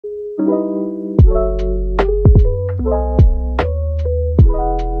Hi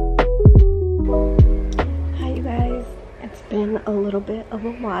you guys, it's been a little bit of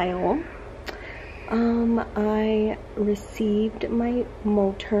a while. I received my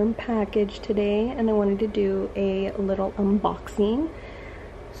Moterm package today and I wanted to do a little unboxing.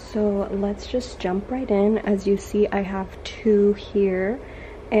 So let's just jump right in. As you see, I have two here,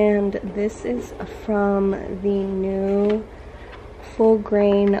 and this is from the new full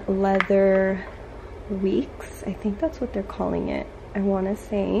grain leather weeks. I think that's what they're calling it, I want to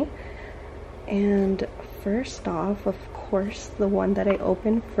say. And first off, of course, the one that I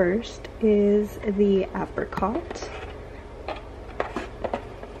opened first is the apricot.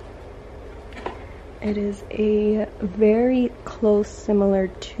 It is a very close similar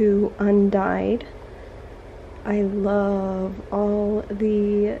to undyed. I love all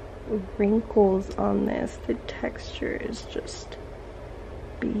the wrinkles on this. The texture is just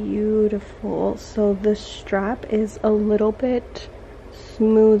beautiful. So the strap is a little bit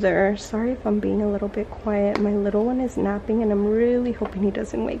smoother. Sorry if I'm being a little bit quiet. My little one is napping and I'm really hoping he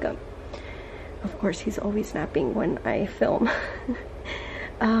doesn't wake up. Of course, he's always napping when I film.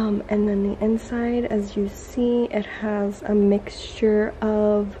 And then the inside, as you see, it has a mixture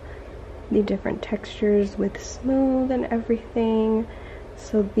of the different textures with smooth and everything.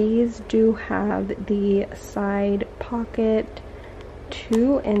 So these do have the side pocket,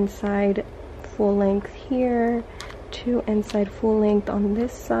 two inside full length here, two inside full length on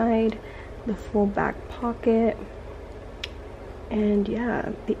this side, the full back pocket. And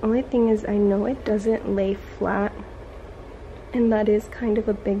yeah, the only thing is I know it doesn't lay flat, and that is kind of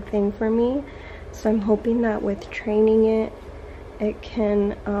a big thing for me. So I'm hoping that with training it, it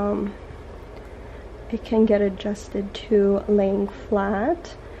can get adjusted to laying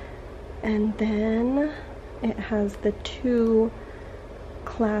flat. And then it has the two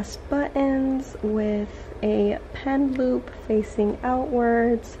clasp buttons with a pen loop facing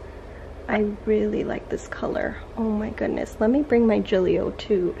outwards. I really like this color. Oh my goodness. Let me bring my Gilio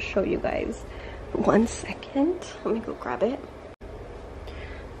to show you guys. 1 second. Let me go grab it.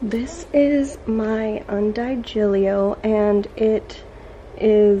 This is my undyed Gilio, and it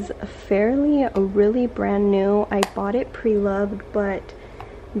is fairly really brand new. I bought it pre-loved, but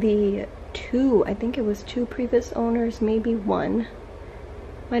the two, I think it was two previous owners, maybe one,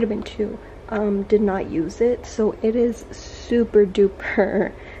 might have been two, did not use it. So it is super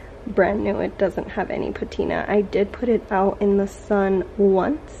duper brand new. It doesn't have any patina. I did put it out in the sun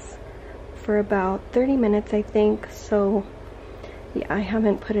once for about 30 minutes, I think. So yeah, I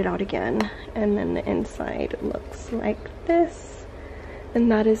haven't put it out again. And then the inside looks like this.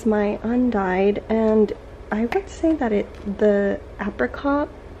 And that is my undyed. And I would say that the apricot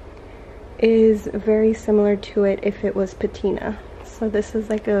is very similar to it if it was patina. So this is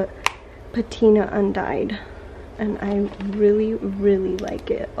like a patina undyed. And I really, really like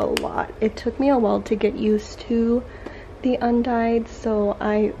it a lot. It took me a while to get used to the undyed, so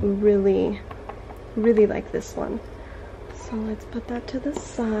I really, really like this one. So let's put that to the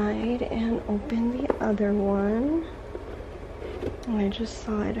side and open the other one. I just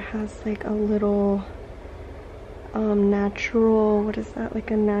saw it has like a little natural, what is that, like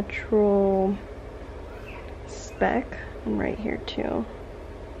a natural speck, and right here too.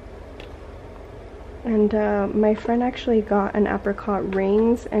 And my friend actually got an apricot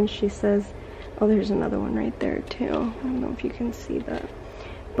rings, and she says, oh, there's another one right there too. I don't know if you can see that,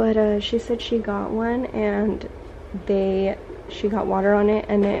 but she said she got one and she got water on it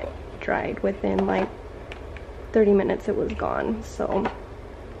and it dried within like 30 minutes. It was gone. So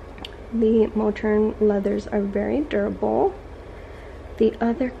the Moterm leathers are very durable. The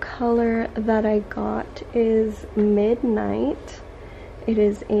other color that I got is Midnight. It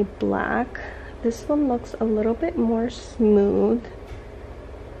is a black. This one looks a little bit more smooth,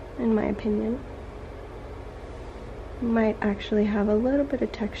 in my opinion. Might actually have a little bit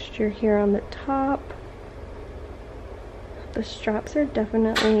of texture here on the top. The straps are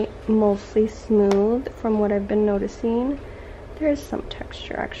definitely mostly smooth from what I've been noticing. There's some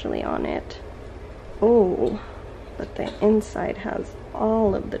texture actually on it. Oh, but the inside has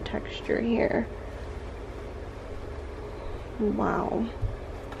all of the texture here. Wow.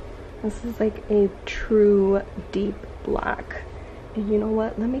 This is like a true deep black. And you know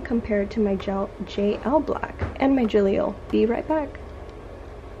what? Let me compare it to my JL black and my Gilio. Be right back.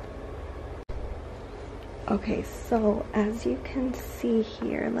 Okay, so as you can see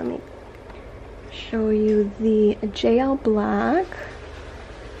here, let me show you the JL black,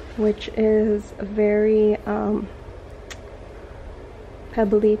 which is very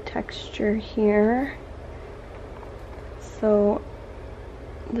pebbly texture here. So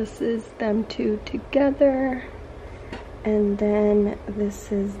This is them two together. And then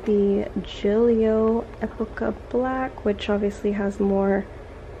this is the Giglio Epoca Black, which obviously has more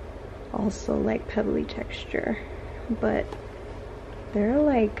also like pebbly texture, but they're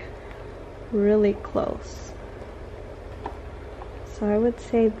like really close. So I would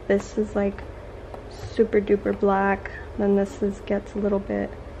say this is like super duper black, then this gets a little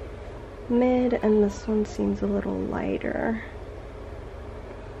bit mid, and this one seems a little lighter.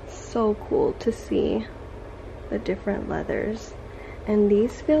 So cool to see the different leathers, and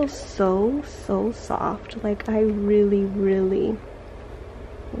these feel so soft. Like I really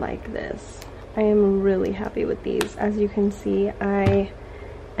like this. I am really happy with these. As you can see, I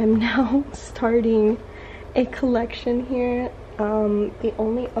am now starting a collection here. The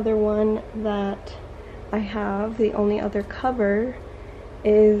only other one that I have, the only other cover,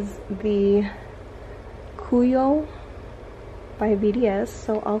 is the Kuyo by BDS.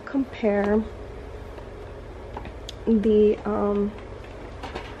 So I'll compare the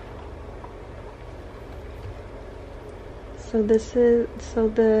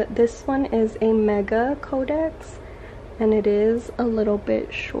this one is a mega codex, and it is a little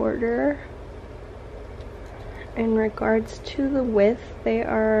bit shorter. In regards to the width, they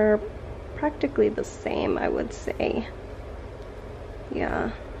are practically the same, I would say.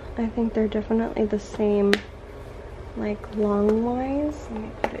 Yeah, I think they're definitely the same, like long wise. Let me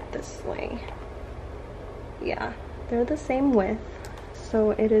put it this way. Yeah, they're the same width,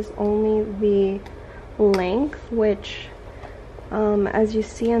 so it is only the length, which as you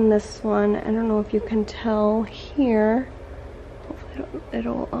see in this one, I don't know if you can tell here, hopefully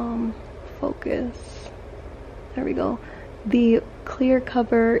it'll focus. There we go. The clear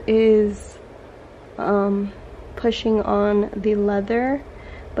cover is pushing on the leather,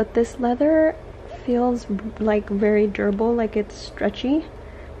 but this leather feels like very durable, like it's stretchy,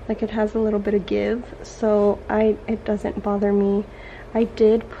 like it has a little bit of give, so it doesn't bother me. I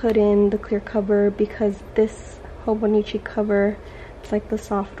did put in the clear cover because this Hobonichi cover, it's like the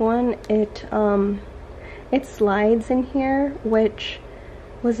soft one, it slides in here, which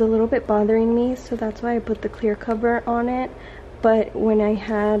was a little bit bothering me, so that's why I put the clear cover on it. But when I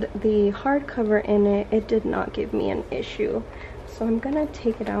had the hard cover in it, it did not give me an issue. So I'm gonna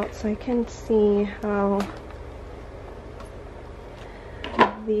take it out so I can see how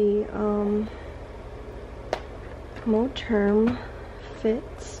the Moterm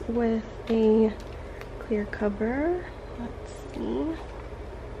fits with a clear cover. Let's see.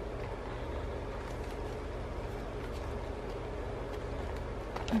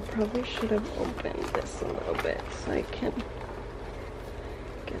 I probably should have opened this a little bit so I can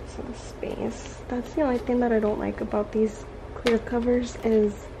get some space. That's the only thing that I don't like about these clear covers,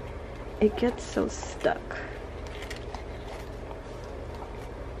 is it gets so stuck.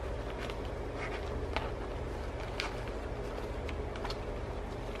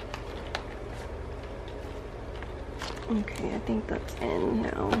 Okay, I think that's in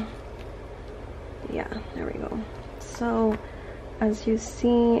now. Yeah, there we go. So as you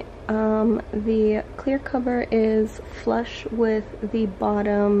see, the clear cover is flush with the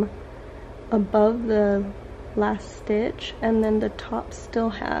bottom above the last stitch, and then the top still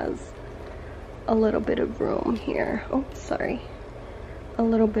has a little bit of room here. Oh, sorry. A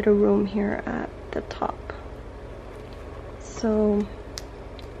little bit of room here at the top. So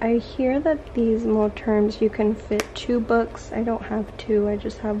I hear that these Moterms, you can fit 2 books. I don't have 2, I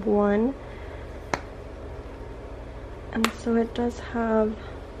just have 1. And so it does have,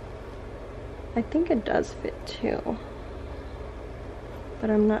 I think it does fit 2, but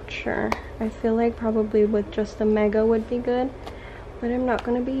I'm not sure. I feel like probably with just a mega would be good, but I'm not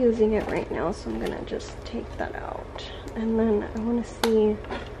going to be using it right now, so I'm going to just take that out. And then I want to see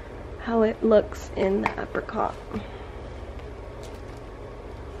how it looks in the apricot.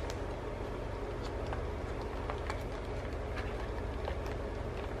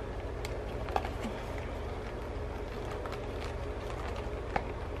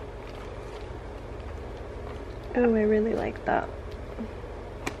 Oh, I really like that.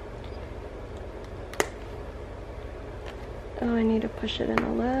 Oh, I need to push it in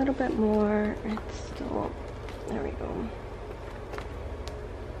a little bit more. It's still, there we go.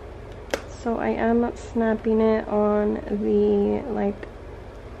 So I am snapping it on the like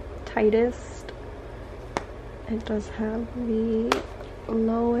tightest. It does have the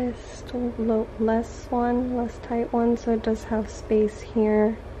less tight one, so it does have space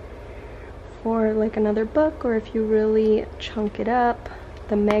here for like another book, or if you really chunk it up.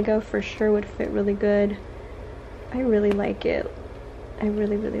 The mega for sure would fit really good. I really like it. I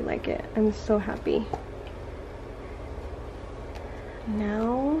really like it. I'm so happy.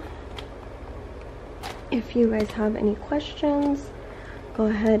 now, if you guys have any questions, go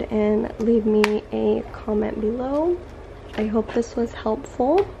ahead and leave me a comment below. I hope this was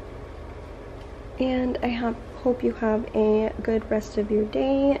helpful, and I hope you have a good rest of your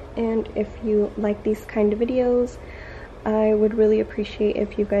day. And if you like these kind of videos, I would really appreciate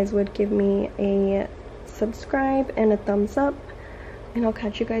if you guys would give me a subscribe and a thumbs up, and I'll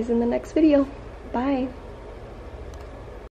catch you guys in the next video. Bye.